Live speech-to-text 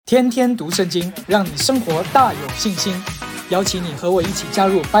天天读圣经，让你生活大有信心。邀请你和我一起加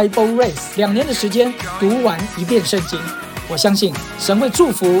入 Bible Race 2年的时间，读完一遍圣经。我相信神会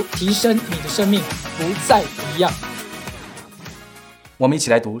祝福提升你的生命，不再一样。我们一起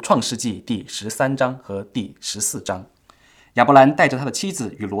来读创世纪第13章和第14章。亚伯兰带着他的妻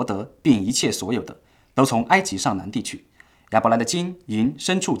子与罗得，并一切所有的，都从埃及上南地去。亚伯兰的金银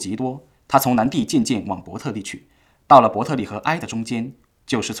牲畜极多，他从南地渐渐往伯特利去，到了伯特利和埃的中间，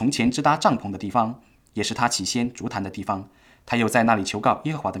就是从前支搭帐篷的地方，也是他起先筑坛的地方。他又在那里求告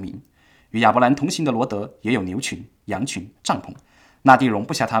耶和华的名。与亚伯兰同行的罗得也有牛群、羊群、帐篷，那地容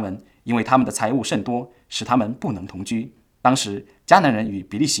不下他们，因为他们的财物甚多，使他们不能同居。当时迦南人与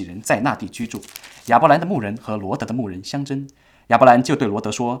比利洗人在那地居住，亚伯兰的牧人和罗得的牧人相争。亚伯兰就对罗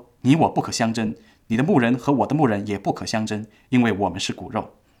得说：你我不可相争，你的牧人和我的牧人也不可相争，因为我们是骨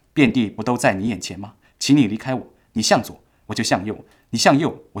肉。遍地不都在你眼前吗？请你离开我，你向左我就向右，你向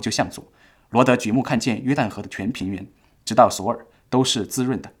右我就向左。罗得举目看见约旦河的全平原，直到索尔，都是滋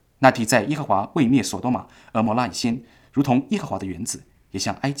润的。那地在耶和华未灭所多玛、俄摩拉以先，如同耶和华的园子，也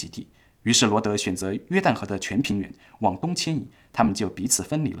像埃及地。于是罗得选择约旦河的全平原，往东迁移，他们就彼此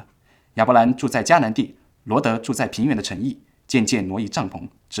分离了。亚伯兰住在迦南地，罗得住在平原的城邑，渐渐挪移帐篷，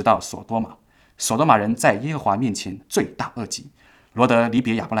直到所多玛。所多玛人在耶和华面前罪大恶极。罗得离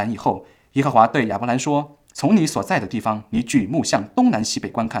别亚伯兰以后，耶和华对亚伯兰说：从你所在的地方，你举目向东南西北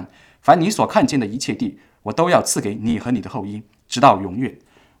观看，凡你所看见的一切地，我都要赐给你和你的后裔，直到永远。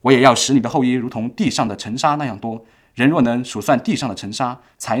我也要使你的后裔如同地上的尘沙那样多。人若能数算地上的尘沙，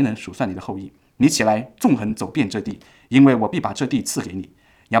才能数算你的后裔。你起来纵横走遍这地，因为我必把这地赐给你。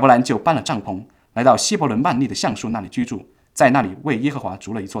亚伯兰就搬了帐篷，来到希伯伦曼利的橡树那里居住，在那里为耶和华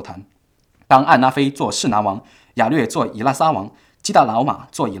筑了一座坛。当暗拉菲做示拿王，亚略做以拉撒王，基大老马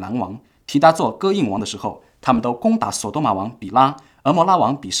做以兰王，提达做哥印王的时候，他们都攻打所多玛王比拉、俄摩拉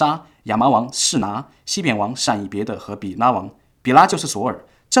王比沙、亚麻王示拿、西扁王闪以别的和比拉王。比拉就是索尔。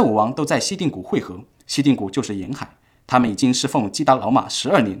这5王都在西定谷会合，西定谷就是沿海。他们已经侍奉基达老马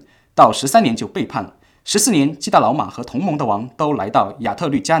12年，到13年就背叛了。14年，基达老马和同盟的王都来到亚特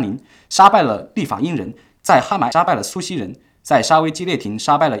律加宁，杀败了利法因人，在哈买杀败了苏西人，在沙威基列亭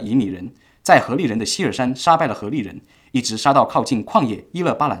杀败了以米人，在何利人的希尔山杀败了何利人，一直杀到靠近旷野伊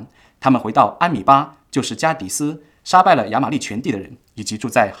勒巴兰。他们回到安米巴，就是加底斯，杀败了亚玛利全地的人，以及住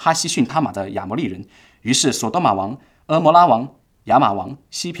在哈西逊他玛的亚摩利人。于是所多玛王、俄摩拉王、亚玛王、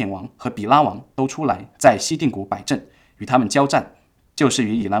西扁王和比拉王都出来，在西定谷摆阵，与他们交战，就是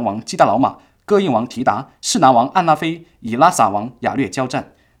与以兰王基大老马、哥印王提达、示拿王暗拉菲、以拉撒王亚略交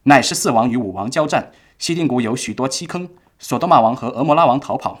战，乃14王与5王交战。西定谷有许多七坑，所多玛王和俄摩拉王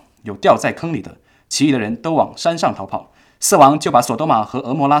逃跑，有掉在坑里的，其余的人都往山上逃跑。4王就把所多玛和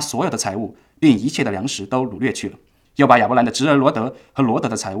俄摩拉所有的财物，并一切的粮食都掳掠去了，又把亚伯兰的侄儿罗得和罗得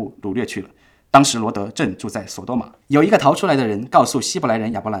的财物掳掠去了。当时罗得正住在所多玛。有一个逃出来的人告诉希伯来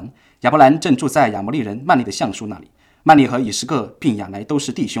人亚伯兰，亚伯兰正住在亚摩利人曼利的橡树那里。曼利和以实各并亚来都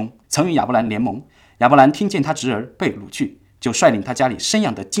是弟兄，曾与亚伯兰联盟。亚伯兰听见他侄儿被掳去，就率领他家里生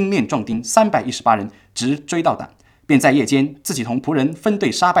养的精练壮丁318人，直追到胆，便在夜间自己同仆人分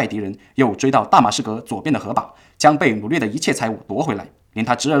队杀败敌人，又追到大马士革左边的河堡，将被掳掠的一切财物夺回来，连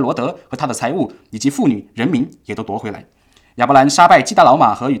他侄儿罗得和他的财物以及妇女人民也都夺回来。亚伯兰杀败基大老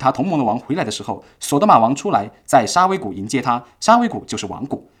马和与他同盟的王回来的时候，所多玛王出来，在沙威谷迎接他，沙威谷就是王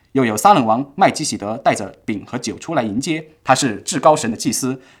谷。又有撒冷王麦基洗德带着饼和酒出来迎接，他是至高神的祭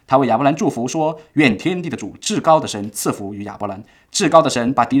司。他为亚伯兰祝福说：愿天地的主至高的神赐福于亚伯兰，至高的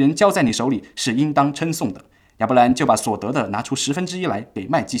神把敌人交在你手里，是应当称颂的。亚伯兰就把所得的拿出1/10来给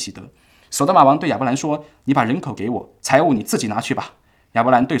麦基洗德。所多玛王对亚伯兰说：你把人口给我，财物你自己拿去吧。亚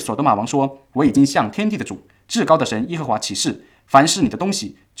伯兰对所多玛王说：我已经向天地的主至高的神耶和华起誓，凡是你的东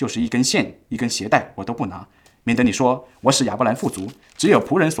西，就是一根线一根鞋带，我都不拿，免得你说我使亚伯兰富足，只有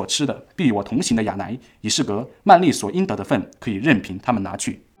仆人所吃的，必与我同行的亚乃、以示革、曼利所应得的份，可以任凭他们拿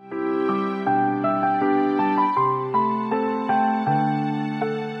去。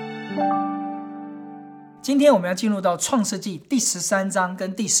今天我们要进入到创世纪第13章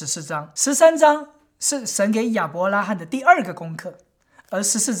跟第14章。13章是神给亚伯拉罕的第2个功课，而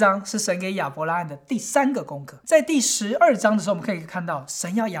14章是神给亚伯拉罕的第3个功课。在第12章的时候，我们可以看到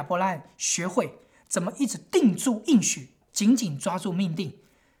神要亚伯拉罕学会怎么一直定住应许，紧紧抓住命定，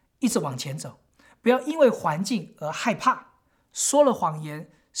一直往前走，不要因为环境而害怕，说了谎言，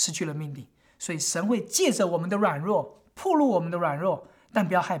失去了命定。所以神会借着我们的软弱，暴露我们的软弱，但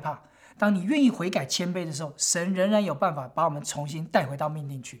不要害怕。当你愿意悔改谦卑的时候，神仍然有办法把我们重新带回到命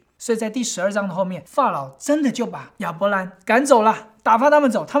定去。所以在第12章的后面，法老真的就把亚伯兰赶走了，打发他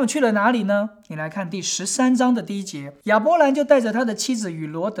们走。他们去了哪里呢？你来看第13章的第1节，亚伯兰就带着他的妻子与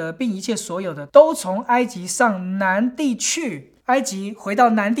罗德，并一切所有的，都从埃及上南地去。埃及回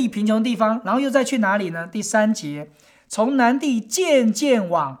到南地贫穷地方，然后又再去哪里呢？第3节，从南地渐渐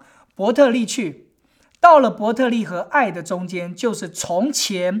往伯特利去，到了伯特利和爱的中间，就是从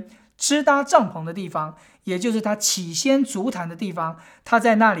前支搭帐篷的地方，也就是他起先筑坛的地方。他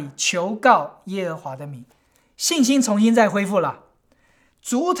在那里求告耶和华的名，信心重新再恢复了，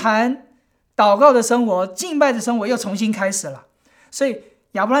筑坛祷告的生活，敬拜的生活又重新开始了。所以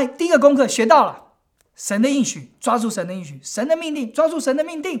亚伯兰第一个功课学到了，神的应许，抓住神的应许，神的命定，抓住神的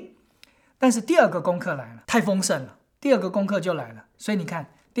命定。但是第二个功课来了，太丰盛了，第二个功课就来了。所以你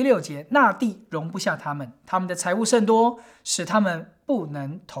看第6节，那地容不下他们，他们的财物甚多，使他们不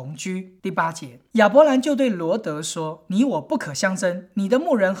能同居。第8节，亚伯兰就对罗德说，你我不可相争，你的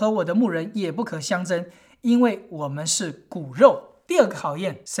牧人和我的牧人也不可相争，因为我们是骨肉。第二个考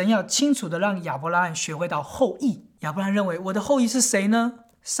验，神要清楚的让亚伯兰学会到后裔。亚伯兰认为，我的后裔是谁呢？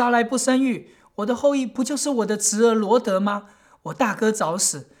撒来不生育，我的后裔不就是我的侄儿罗德吗？我大哥早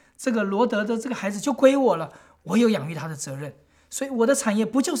死，这个罗德的这个孩子就归我了，我有养育他的责任，所以我的产业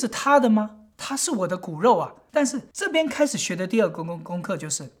不就是他的吗？他是我的骨肉啊。但是这边开始学的第二个功课，就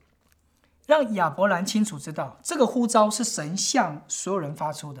是让亚伯兰清楚知道，这个呼召是神向所有人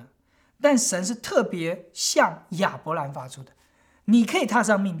发出的，但神是特别向亚伯兰发出的。你可以踏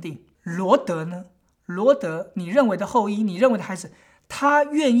上命定，罗德呢？罗德，你认为的后裔，你认为的孩子，他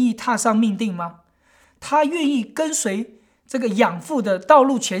愿意踏上命定吗？他愿意跟随这个养父的道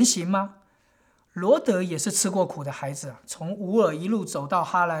路前行吗？罗德也是吃过苦的孩子啊，从乌尔一路走到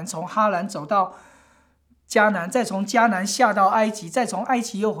哈兰，从哈兰走到迦南，再从迦南下到埃及，再从埃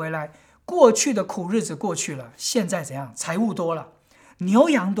及又回来。过去的苦日子过去了，现在怎样？财物多了，牛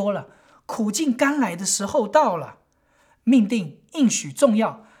羊多了，苦尽甘来的时候到了。命定应许重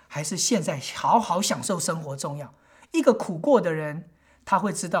要，还是现在好好享受生活重要？一个苦过的人，他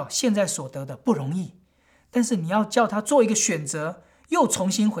会知道现在所得的不容易，但是你要叫他做一个选择，又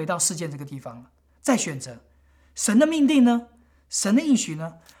重新回到世界这个地方了，再选择神的命定呢？神的应许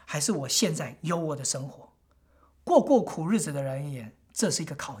呢？还是我现在有我的生活？过苦日子的人而言，这是一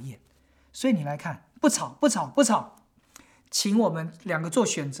个考验。所以你来看，不吵，请我们两个做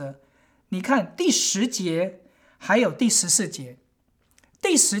选择。你看第10节还有第14节。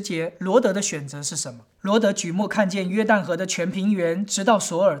第10节罗德的选择是什么？罗德举目看见约旦河的全平原直到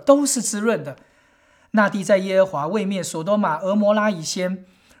索尔都是滋润的，那地在耶和华未灭所多玛俄摩拉以先，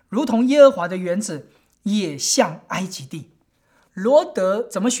如同耶和华的园子，也像埃及地。罗德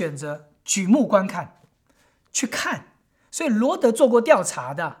怎么选择？举目观看，去看。所以罗德做过调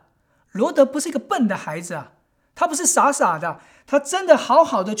查的，罗德不是一个笨的孩子啊，他不是傻傻的，他真的好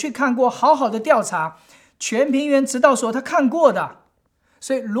好的去看过，好好的调查全平原直到索，他看过的。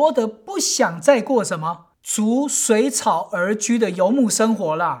所以罗德不想再过什么逐水草而居的游牧生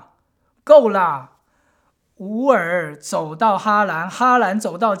活了，够了。乌尔走到哈兰，哈兰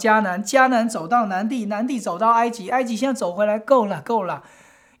走到迦南，迦南走到南地，南地走到埃及，埃及现在走回来，够了，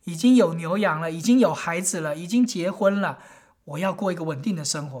已经有牛羊了，已经有孩子了，已经结婚了，我要过一个稳定的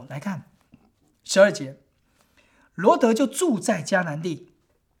生活。来看12节，罗德就住在迦南地，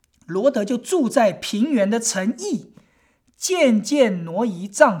罗德就住在平原的城邑，渐渐挪移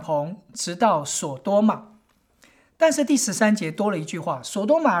帐篷，直到所多玛。但是第13节多了一句话，所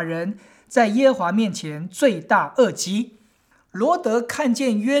多玛人在耶和华面前罪大恶极。罗德看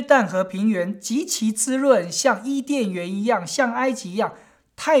见约旦河平原极其滋润，像伊甸园一样，像埃及一样，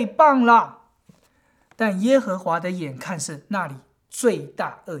太棒了。但耶和华的眼看是那里罪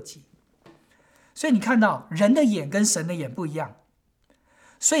大恶极。所以你看到人的眼跟神的眼不一样，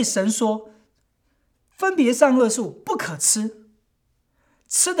所以神说分别善恶树不可吃，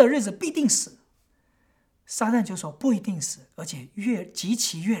吃的日子必定死。撒旦就说不一定死，而且极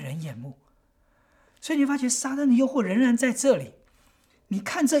其悦人眼目。所以你发觉撒旦的诱惑仍然在这里。你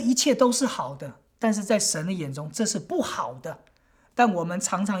看这一切都是好的，但是在神的眼中这是不好的。但我们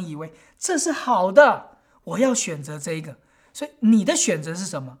常常以为这是好的，我要选择这一个。所以你的选择是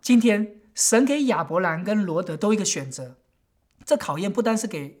什么？今天神给亚伯兰跟罗德都一个选择，这考验不单是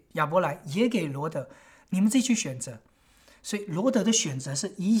给亚伯兰，也给罗德，你们自己去选择。所以罗德的选择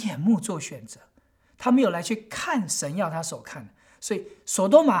是以眼目做选择，他没有来去看神要他所看的。所以所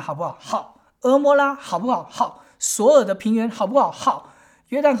多玛好不好？好。俄摩拉好不好？好。索尔的平原好不好？好。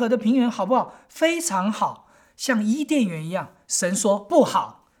约旦河的平原好不好？非常好，像伊甸园一样。神说不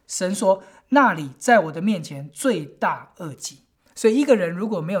好，神说那里在我的面前罪大恶极。所以一个人如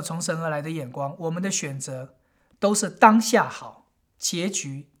果没有从神而来的眼光，我们的选择都是当下好，结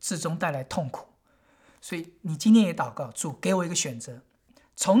局至终带来痛苦。所以你今天也祷告，主给我一个选择，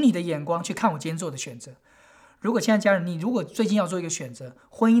从你的眼光去看我今天做的选择。如果亲爱的家人，你如果最近要做一个选择，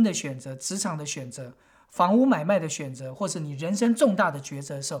婚姻的选择、职场的选择、房屋买卖的选择，或者你人生重大的抉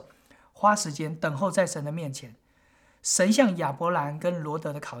择的时候，花时间等候在神的面前。神向亚伯兰跟罗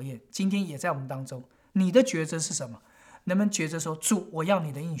德的考验，今天也在我们当中。你的抉择是什么？能不能抉择说，主，我要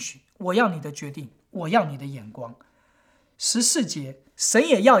你的应许，我要你的决定，我要你的眼光。14节，神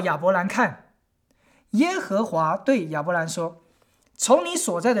也要亚伯兰看。耶和华对亚伯兰说，从你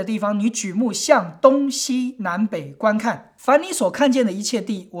所在的地方，你举目向东西南北观看，凡你所看见的一切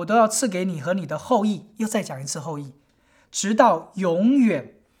地，我都要赐给你和你的后裔。又再讲一次后裔，直到永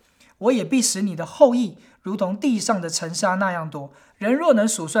远。我也必使你的后裔如同地上的尘沙那样多。人若能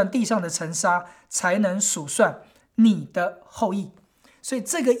数算地上的尘沙，才能数算你的后裔。所以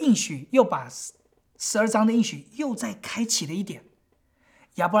这个应许又把12章的应许又再开启了一点。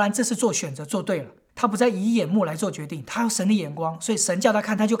亚伯兰这次做选择做对了，他不再以眼目来做决定，他有神的眼光，所以神叫他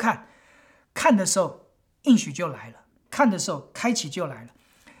看他就看。看的时候应许就来了，看的时候开启就来了。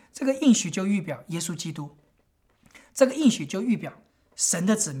这个应许就预表耶稣基督，这个应许就预表神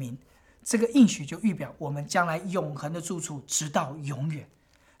的子民，这个应许就预表我们将来永恒的住处，直到永远。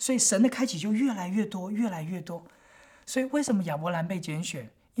所以神的开启就越来越多，越来越多。所以为什么亚伯兰被拣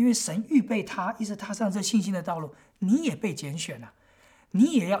选？因为神预备他一直踏上这信心的道路，你也被拣选了，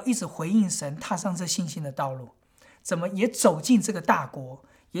你也要一直回应神，踏上这信心的道路。怎么也走进这个大国，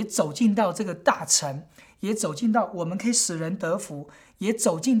也走进到这个大城，也走进到我们可以使人得福，也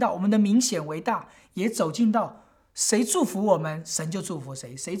走进到我们的名显为大，也走进到谁祝福我们，神就祝福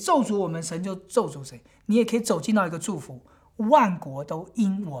谁；谁咒诅我们，神就咒诅谁。你也可以走进到一个祝福，万国都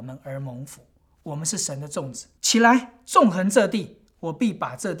因我们而蒙福。我们是神的种子，起来，纵横这地，我必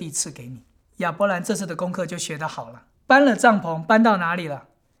把这地赐给你。亚伯兰这次的功课就学得好了，搬了帐篷，搬到哪里了？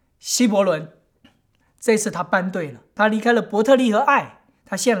希伯伦。这次他搬对了，他离开了伯特利和爱，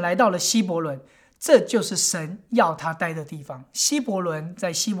他现在来到了希伯伦，这就是神要他待的地方。希伯伦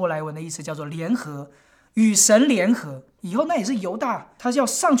在希伯来文的意思叫做联合，与神联合。以后那也是犹大他要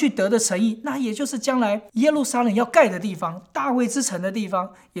上去得的城邑，那也就是将来耶路撒冷要盖的地方，大卫之城的地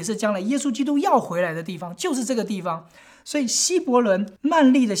方，也是将来耶稣基督要回来的地方，就是这个地方。所以希伯伦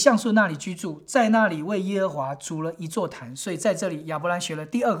曼利的橡树那里居住，在那里为耶和华筑了一座坛。所以在这里亚伯兰学了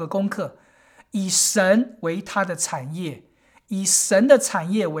第二个功课，以神为他的产业，以神的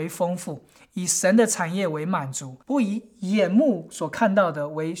产业为丰富，以神的产业为满足，不以眼目所看到的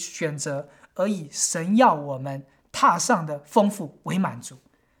为选择，而以神要我们踏上的丰富为满足。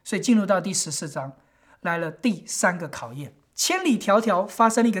所以进入到第14章，来了第3个考验。千里迢迢发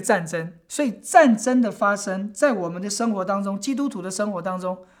生了一个战争，所以战争的发生在我们的生活当中，基督徒的生活当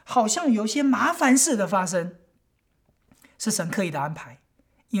中，好像有些麻烦事的发生，是神刻意的安排，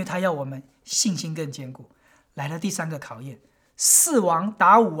因为他要我们信心更坚固。来了第3个考验，4王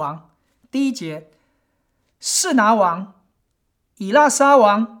打5王。第1节，示拿王、以拉沙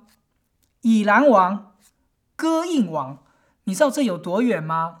王、以兰王、哥印王。你知道这有多远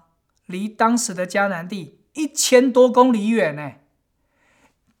吗？离当时的迦南地1000多公里远呢。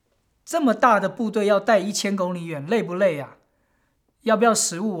这么大的部队要带1000公里远，累不累啊？要不要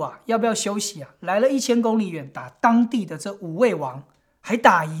食物啊？要不要休息啊？来了1000公里远，打当地的这5位王，还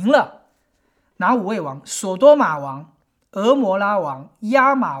打赢了。哪5位王？所多玛王、俄摩拉王、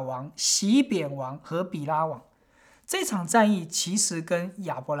亚玛王、洗扁王和比拉王。这场战役其实跟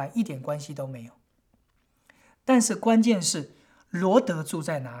亚伯兰一点关系都没有，但是关键是罗德住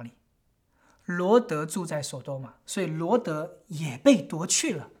在哪里？罗德住在所多玛，所以罗德也被夺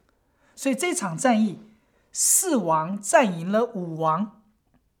去了。所以这场战役4王战赢了5王，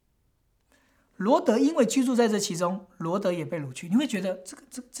罗德因为居住在这其中，罗德也被掳去。你会觉得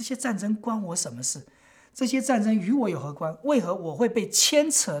这些战争关我什么事？这些战争与我有何关？为何我会被牵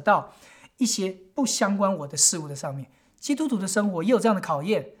扯到一些不相关我的事物的上面？基督徒的生活也有这样的考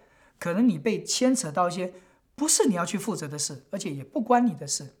验，可能你被牵扯到一些不是你要去负责的事，而且也不关你的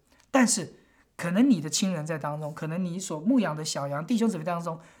事，但是可能你的亲人在当中，可能你所牧养的小羊弟兄姊妹当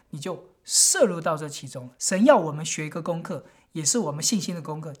中，你就涉入到这其中。神要我们学一个功课，也是我们信心的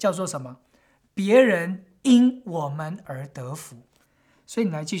功课，叫做什么？别人因我们而得福。所以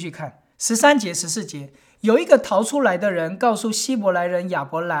你来继续看13节14节，有一个逃出来的人告诉希伯来人亚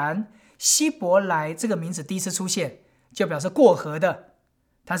伯兰，希伯来这个名字第一次出现，就表示过河的，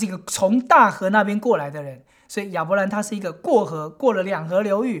他是一个从大河那边过来的人。所以亚伯兰他是一个过河，过了2河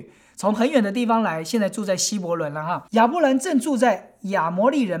流域，从很远的地方来，现在住在希伯伦了哈。亚伯兰正住在亚摩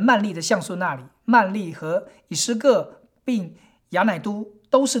利人曼利的橡树那里，曼利和以斯各并亚乃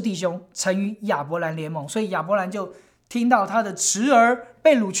都是弟兄，曾与亚伯兰联盟。所以亚伯兰就听到他的侄儿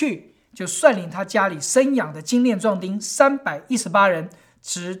被掳去，就率领他家里生养的精练壮丁318人，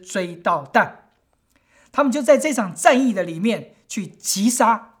直追到但。他们就在这场战役的里面去击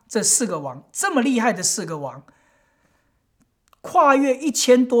杀这4个王，这么厉害的4个王，跨越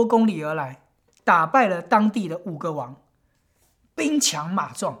1000多公里而来，打败了当地的5个王，兵强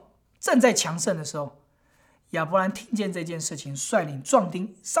马壮，正在强盛的时候，亚伯兰听见这件事情，率领壮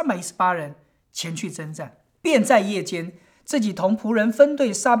丁318人前去征战，便在夜间自己同仆人分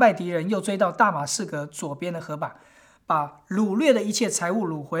队杀败敌人，又追到大马士革左边的河坝，把掳掠的一切财物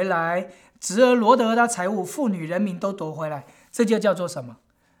掳回来，侄儿罗得和他财物、妇女人民都夺回来。这就叫做什么？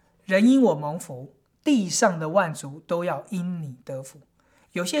人因我蒙福，地上的万族都要因你得福。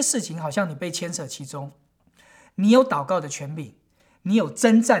有些事情好像你被牵扯其中，你有祷告的权柄，你有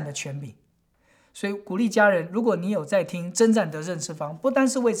征战的权柄。所以鼓励家人，如果你有在听征战得胜之方，不单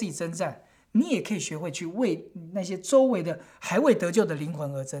是为自己征战，你也可以学会去为那些周围的还未得救的灵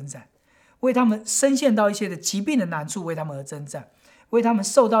魂而征战，为他们深陷到一些的疾病的难处，为他们而征战，为他们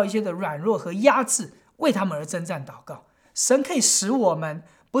受到一些的软弱和压制，为他们而征战祷告。神可以使我们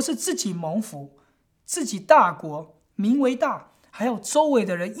不是自己蒙福，自己大国名为大，还有周围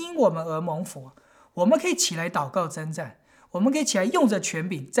的人因我们而蒙福。我们可以起来祷告征战，我们可以起来用着权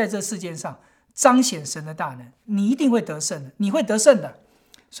柄，在这世界上彰显神的大能。你一定会得胜的，你会得胜的。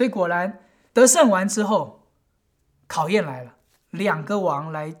所以果然得胜完之后，考验来了，2个王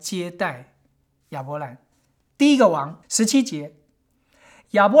来接待亚伯兰。第一个王17节，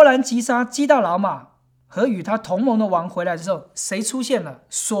亚伯兰击杀基大老马和与他同盟的王回来的时候，谁出现了？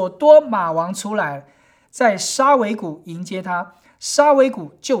所多玛王出来，在沙维谷迎接他。沙维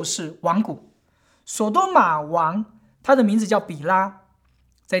谷就是王谷。所多玛王他的名字叫比拉，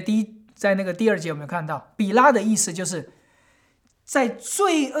在那个第2节有没有看到？比拉的意思就是在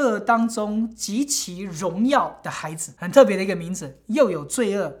罪恶当中极其荣耀的孩子，很特别的一个名字，又有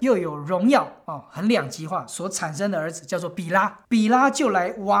罪恶又有荣耀，很两极化所产生的儿子叫做比拉。比拉就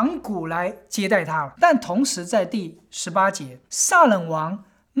来王谷来接待他了。但同时在第18节，撒冷王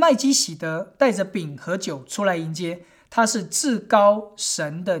麦基洗德带着饼和酒出来迎接，他是至高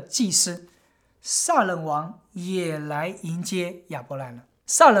神的祭司。撒冷王也来迎接亚伯兰了。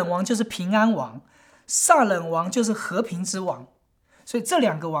撒冷王就是平安王，撒冷王就是和平之王。所以这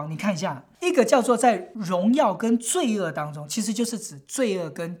2个王你看一下，一个叫做在荣耀跟罪恶当中，其实就是指罪恶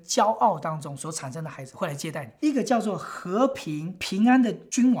跟骄傲当中所产生的孩子会来接待你；一个叫做和平平安的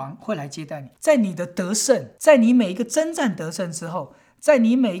君王会来接待你。在你的得胜，在你每一个征战得胜之后，在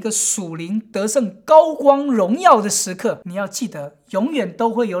你每一个属灵得胜高光荣耀的时刻，你要记得永远都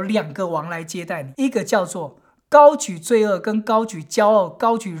会有2个王来接待你。一个叫做高举罪恶跟高举骄傲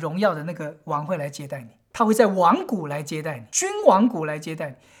高举荣耀的那个王会来接待你，他会在王谷来接待你，君王谷来接待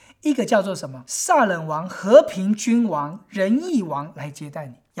你。一个叫做什么？撒冷王和平君王仁义王来接待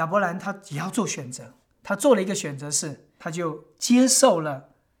你。亚伯兰他也要做选择，他做了一个选择是，他就接受了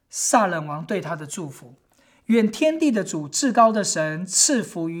撒冷王对他的祝福。愿天地的主至高的神赐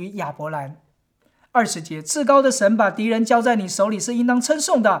福于亚伯兰。20节，至高的神把敌人交在你手里是应当称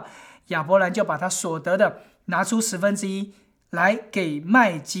颂的。亚伯兰就把他所得的拿出1/10来给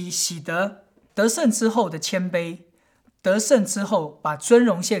麦基洗德。得胜之后的谦卑，得胜之后把尊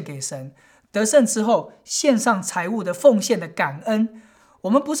荣献给神，得胜之后献上财物的奉献的感恩。我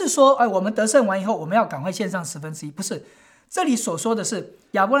们不是说我们得胜完以后我们要赶快献上1/10，不是。这里所说的是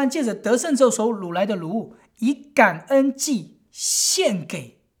亚伯兰借着得胜之后所掳来的掳物，以感恩祭献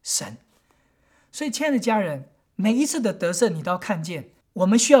给神。所以亲爱的家人，每一次的得胜你都要看见，我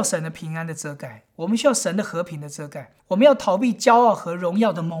们需要神的平安的遮盖，我们需要神的和平的遮盖，我们要逃避骄傲和荣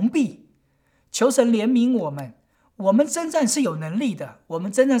耀的蒙蔽。求神怜悯我们，我们征战是有能力的，我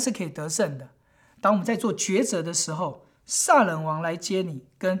们征战是可以得胜的。当我们在做抉择的时候，撒冷王来接你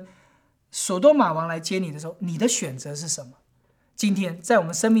跟所多玛王来接你的时候，你的选择是什么？今天在我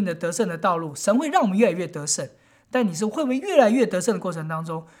们生命的得胜的道路，神会让我们越来越得胜，但你是会不会越来越得胜的过程当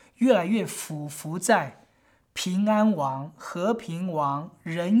中，越来越俯伏在平安王、和平王、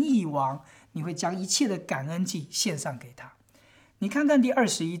仁义王，你会将一切的感恩祭献上给他。你看看第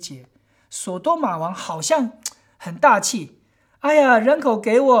21节，所多玛王好像很大气，哎呀，人口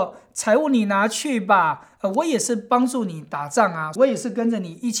给我，财物你拿去吧，我也是帮助你打仗啊，我也是跟着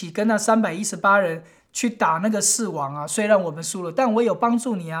你一起跟那318人去打那个4王啊，虽然我们输了，但我有帮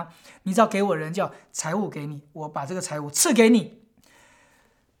助你啊，你只要给我人叫财物给你，我把这个财物赐给你。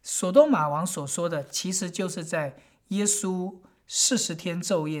所多玛王所说的其实就是在耶稣40天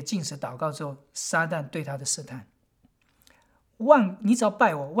昼夜禁食祷告之后，撒旦对他的试探。你只要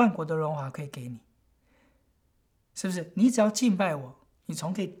拜我，万国的荣华可以给你。是不是？你只要敬拜我，你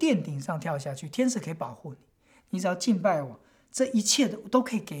从可以殿顶上跳下去，天使可以保护你。你只要敬拜我，这一切都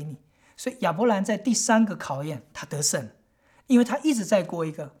可以给你。所以亚伯兰在第3个考验他得胜了，因为他一直在过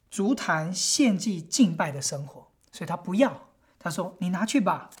一个足坛献祭敬拜的生活，所以他不要。他说：“你拿去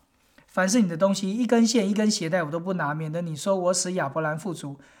吧，凡是你的东西，一根线一根鞋带我都不拿，免得你说我使亚伯兰富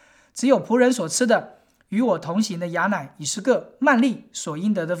足。只有仆人所吃的，与我同行的亚乃、以实各、曼利所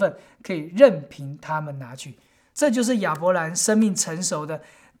应得的份，可以任凭他们拿去。”这就是亚伯兰生命成熟的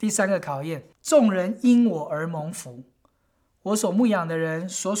第3个考验。众人因我而蒙福，我所牧养的人，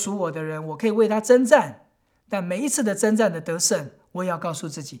所属我的人，我可以为他征战。但每一次的征战的得胜，我也要告诉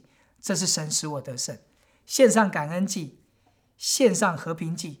自己，这是神使我得胜。献上感恩祭，献上和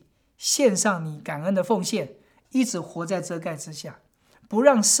平祭，献上你感恩的奉献，一直活在遮盖之下，不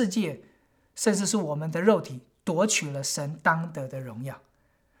让世界甚至是我们的肉体夺取了神当得的荣耀。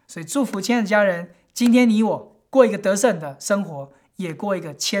所以祝福亲爱的家人，今天你我过一个得胜的生活，也过一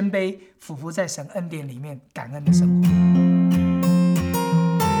个谦卑俯伏在神恩典里面感恩的生活。